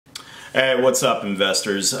Hey, what's up,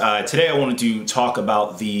 investors? Today I wanted to talk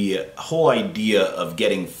about the whole idea of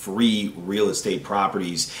getting free real estate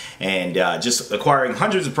properties and just acquiring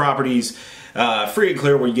hundreds of properties free and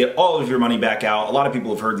clear where you get all of your money back out. A lot of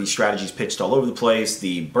people have heard these strategies pitched all over the place.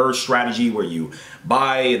 The BRRRR strategy, where you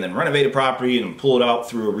buy and then renovate a property and pull it out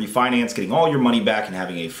through a refinance, getting all your money back and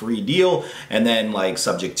having a free deal. And then like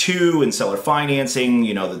subject to and seller financing,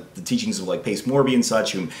 you know, the teachings of like Pace Morby and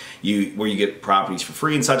such, where you get properties for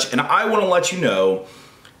free and such. And I want to let you know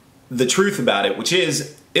the truth about it, which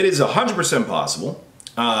is it is 100% possible.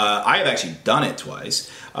 I have actually done it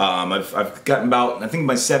twice. I've gotten about, I think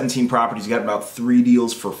my 17 properties, got about 3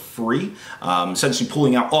 deals for free, essentially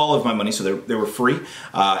pulling out all of my money, so they were free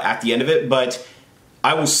at the end of it. But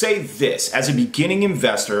I will say this, as a beginning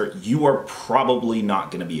investor, you are probably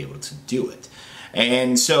not going to be able to do it.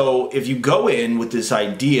 And so if you go in with this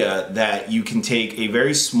idea that you can take a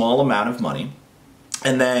very small amount of money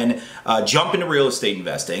and then jump into real estate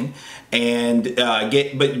investing and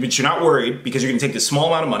but you're not worried because you're gonna take this small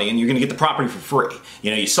amount of money and you're gonna get the property for free. You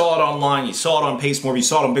know, you saw it online, you saw it on Pace Morby, you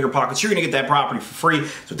saw it on Bigger Pockets, you're gonna get that property for free,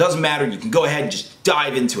 so it doesn't matter, you can go ahead and just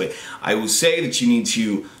dive into it. I will say that you need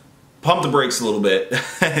to pump the brakes a little bit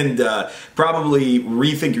and probably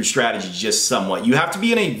rethink your strategy just somewhat. You have to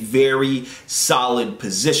be in a very solid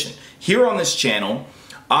position. Here on this channel,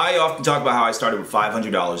 I often talk about how I started with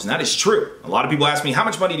 $500, and that is true. A lot of people ask me, how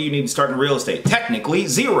much money do you need to start in real estate? Technically,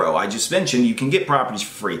 zero. I just mentioned you can get properties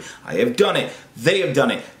for free. I have done it. They have done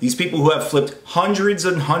it. These people who have flipped hundreds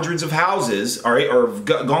and hundreds of houses, all right, or have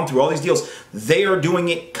gone through all these deals, they are doing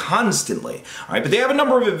it constantly, all right? But they have a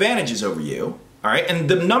number of advantages over you. All right, and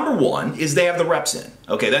the number one is they have the reps in.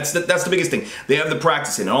 Okay, that's the biggest thing. They have the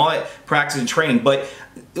practice in, and all that practice and training. But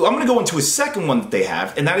I'm going to go into a second one that they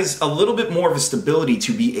have, and that is a little bit more of a stability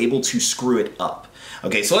to be able to screw it up.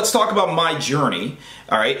 Okay, so let's talk about my journey,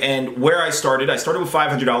 all right, and where I started. I started with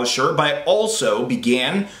 $500, sure, but I also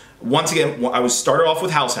began, once again, I was started off with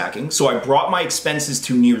house hacking, so I brought my expenses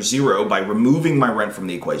to near zero by removing my rent from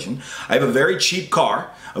the equation. I have a very cheap car.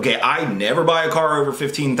 Okay, I never buy a car over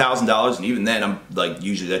 $15,000, and even then, I'm like,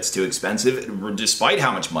 usually that's too expensive, despite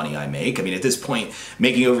how much money I make. I mean, at this point,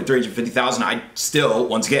 making over $350,000, I still,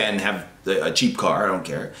 once again, have a cheap car. I don't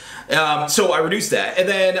care. So I reduced that, and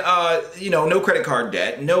then you know, no credit card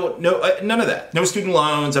debt, none of that, no student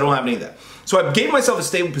loans. I don't have any of that. So I gave myself a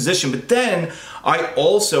stable position, but then I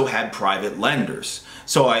also had private lenders.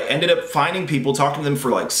 So I ended up finding people, talking to them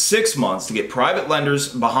for like 6 months to get private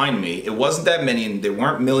lenders behind me. It wasn't that many, and they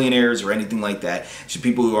weren't millionaires or anything like that. Just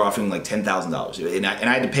people who were offering like $10,000, and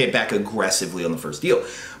I had to pay it back aggressively on the first deal.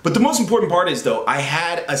 But the most important part is, though, I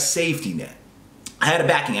had a safety net. I had a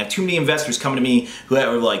backing. I have too many investors coming to me who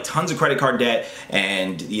have like tons of credit card debt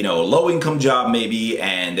and, you know, a low income job maybe,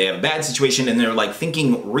 and they have a bad situation, and they're like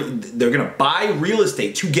thinking they're gonna buy real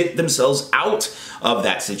estate to get themselves out of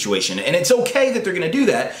that situation. And it's okay that they're gonna do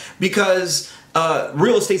that because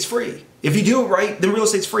real estate's free. If you do it right, then real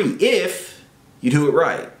estate's free. If you do it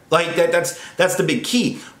right. Like that's the big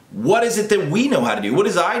key. What is it that we know how to do? What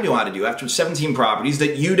does I know how to do after 17 properties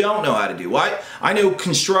that you don't know how to do? I know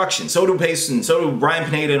construction. So do Pace, and so do Brian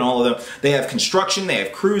Pineda and all of them. They have construction, they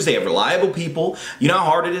have crews, they have reliable people. You know how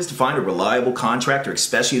hard it is to find a reliable contractor,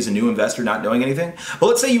 especially as a new investor not knowing anything? Well,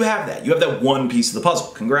 let's say you have that. You have that one piece of the puzzle.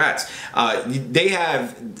 Congrats. They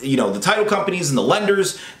have, you know, the title companies and the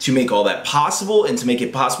lenders to make all that possible, and to make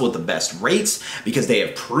it possible at the best rates, because they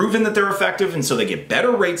have proven that they're effective, and so they get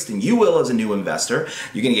better rates than you will as a new investor.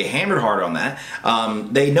 You're going to get hammered hard on that.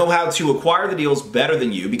 They know how to acquire the deals better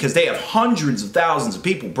than you because they have hundreds of thousands of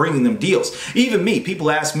people bringing them deals. Even me, people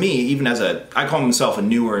ask me, even as I call myself a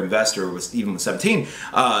newer investor, even with 17,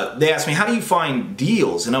 they ask me, how do you find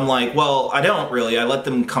deals? And I'm like, well, I don't really. I let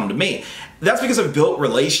them come to me. That's because I've built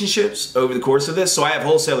relationships over the course of this. So I have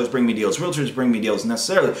wholesalers bring me deals, realtors bring me deals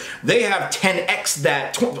necessarily. They have 10x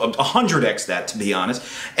that, 100x that, to be honest.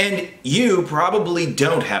 And you probably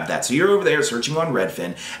don't have that. So you're over there searching on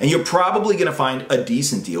Redfin, and you're probably going to find a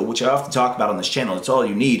decent deal, which I often talk about on this channel. It's all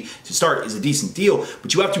you need to start is a decent deal.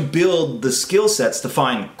 But you have to build the skill sets to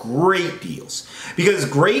find great deals. Because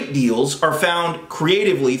great deals are found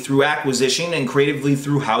creatively through acquisition and creatively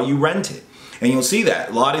through how you rent it. And you'll see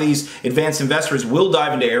that. A lot of these advanced investors will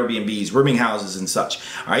dive into Airbnbs, rooming houses, and such.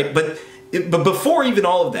 All right, but before even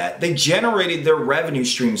all of that, they generated their revenue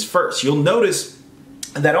streams first. You'll notice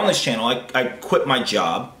that on this channel, I quit my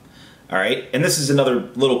job. All right, and this is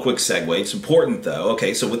another little quick segue. It's important though.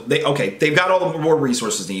 Okay, so they've got all the more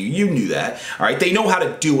resources than you. You knew that. All right, they know how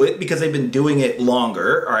to do it because they've been doing it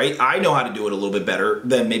longer. All right, I know how to do it a little bit better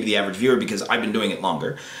than maybe the average viewer because I've been doing it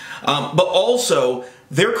longer. But also,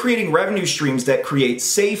 they're creating revenue streams that create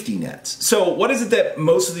safety nets. So what is it that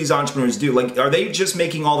most of these entrepreneurs do? Like, are they just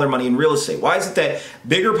making all their money in real estate? Why is it that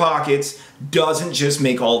Bigger Pockets doesn't just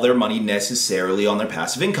make all their money necessarily on their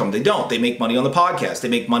passive income? They don't. They make money on the podcast. They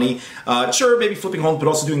make money, sure, maybe flipping homes, but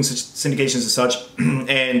also doing syndications and such.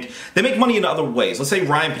 And they make money in other ways. Let's say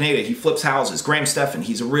Ryan Pineda, he flips houses. Graham Stephan,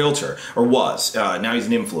 he's a realtor, or was. Now he's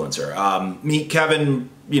an influencer. Meet Kevin,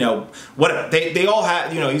 you know, whatever. They all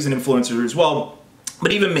have, you know, he's an influencer as well.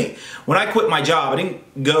 But even me, when I quit my job, I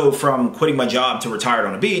didn't go from quitting my job to retired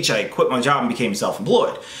on a beach. I quit my job and became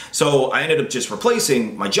self-employed. So I ended up just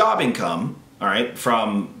replacing my job income, all right,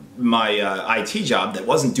 from my IT job that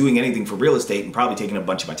wasn't doing anything for real estate and probably taking a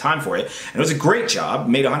bunch of my time for it. And it was a great job,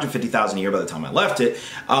 made $150,000 a year by the time I left it.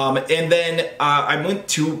 And then I went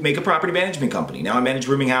to make a property management company. Now I manage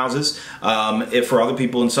rooming houses for other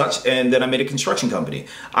people and such. And then I made a construction company.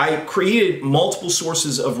 I created multiple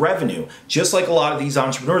sources of revenue, just like a lot of these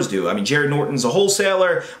entrepreneurs do. I mean, Jared Norton's a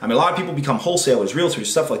wholesaler. I mean, a lot of people become wholesalers, realtors,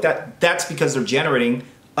 stuff like that. That's because they're generating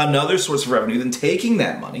another source of revenue than taking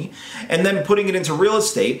that money and then putting it into real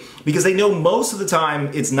estate, because they know most of the time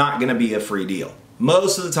it's not going to be a free deal.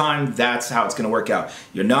 Most of the time, that's how it's going to work out.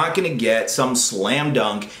 You're not going to get some slam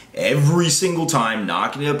dunk every single time,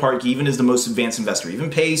 knocking it out of the park, even as the most advanced investor. Even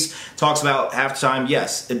Pace talks about half the time,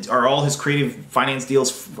 yes, are all his creative finance deals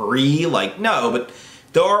free? Like, no, but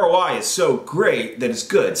the ROI is so great that it's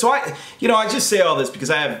good. So I just say all this because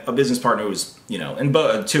I have a business partner who's,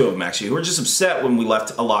 and two of them actually, who are just upset when we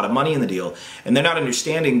left a lot of money in the deal, and they're not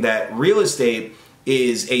understanding that real estate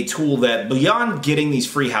is a tool that, beyond getting these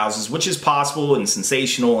free houses, which is possible and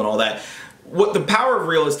sensational and all that, what the power of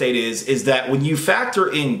real estate is that when you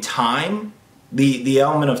factor in time, the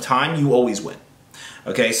element of time, you always win.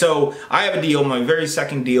 Okay, so I have a deal, my very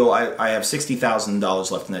second deal, I have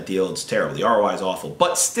 $60,000 left in that deal. It's terrible, the ROI is awful.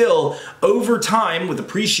 But still, over time, with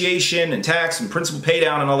appreciation and tax and principal pay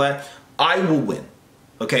down and all that, I will win.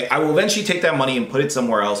 Okay, I will eventually take that money and put it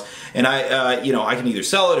somewhere else, and I can either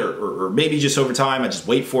sell it or maybe just over time I just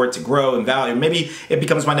wait for it to grow in value. Maybe it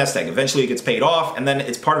becomes my nest egg. Eventually it gets paid off, and then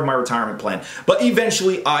it's part of my retirement plan. But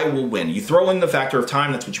eventually I will win. You throw in the factor of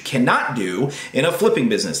time. That's what you cannot do in a flipping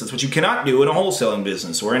business. That's what you cannot do in a wholesaling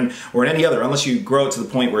business or in any other, unless you grow it to the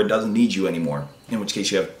point where it doesn't need you anymore. In which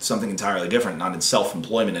case you have something entirely different, not in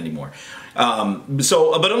self-employment anymore.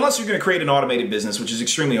 But unless you're going to create an automated business, which is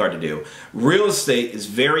extremely hard to do, real estate is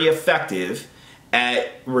very effective at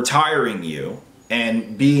retiring you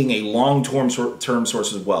and being a long-term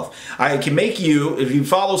source of wealth. I can make you, if you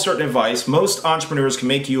follow certain advice, most entrepreneurs can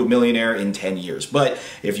make you a millionaire in 10 years. But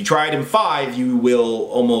if you try it in 5, you will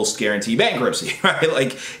almost guarantee bankruptcy, right?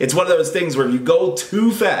 Like, it's one of those things where if you go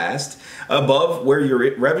too fast above where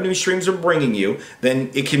your revenue streams are bringing you,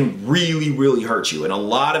 then it can really, really hurt you. And a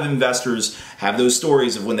lot of investors have those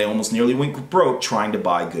stories of when they almost nearly went broke trying to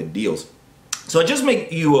buy good deals. So I just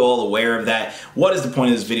make you all aware of that. What is the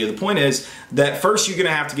point of this video? The point is that first you're going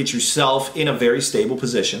to have to get yourself in a very stable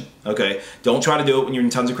position, okay? Don't try to do it when you're in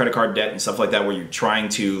tons of credit card debt and stuff like that, where you're trying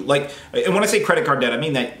to, like, and when I say credit card debt, I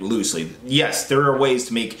mean that loosely. Yes, there are ways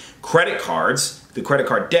to make credit cards, the credit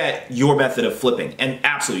card debt, your method of flipping. And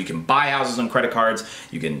absolutely, you can buy houses on credit cards.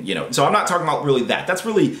 You can, so I'm not talking about really that. That's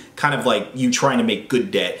really kind of like you trying to make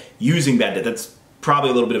good debt using bad debt. That's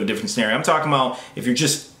probably a little bit of a different scenario. I'm talking about if you're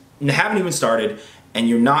just haven't even started and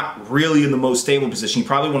you're not really in the most stable position, you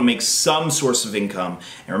probably want to make some source of income.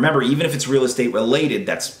 And remember, even if it's real estate related,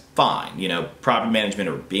 that's fine. Property management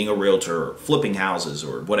or being a realtor or flipping houses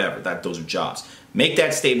or whatever, those are jobs. Make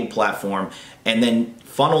that stable platform and then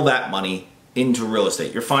funnel that money into real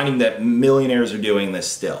estate. You're finding that millionaires are doing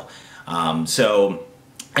this still. And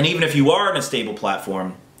even if you are in a stable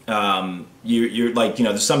platform, you're like,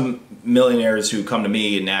 there's some millionaires who come to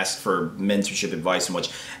me and ask for mentorship advice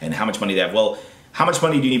and how much money they have. Well, how much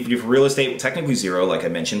money do you need to do for real estate? Well, technically zero, like I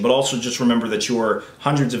mentioned, but also just remember that your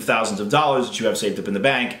hundreds of thousands of dollars that you have saved up in the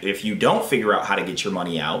bank, if you don't figure out how to get your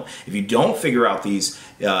money out, if you don't figure out these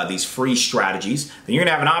free strategies, then you're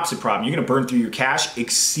gonna have an opposite problem. You're gonna burn through your cash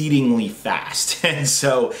exceedingly fast. And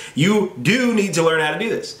so you do need to learn how to do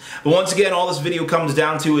this. But once again, all this video comes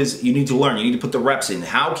down to is you need to learn. You need to put the reps in.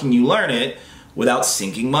 How can you learn it without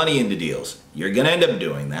sinking money into deals? You're gonna end up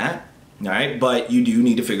doing that. All right, but you do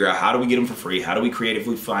need to figure out how do we get them for free? How do we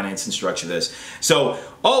creatively finance and structure this? So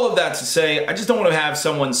all of that to say, I just don't want to have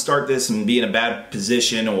someone start this and be in a bad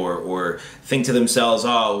position or think to themselves,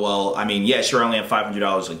 oh, well, I mean, yeah, sure, I only have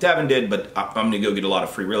 $500 like Devin did, but I'm going to go get a lot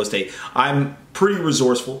of free real estate. I'm pretty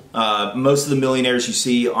resourceful. Most of the millionaires you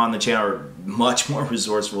see on the channel are much more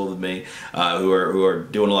resourceful than me, who are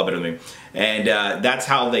doing a lot better than me. And that's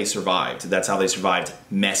how they survived. That's how they survived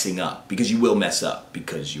messing up, because you will mess up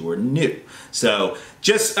because you're new. So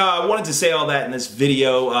just wanted to say all that in this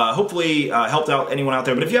video. Hopefully helped out anyone out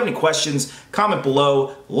there. But if you have any questions, comment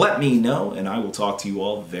below, let me know, and I will talk to you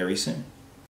all very soon.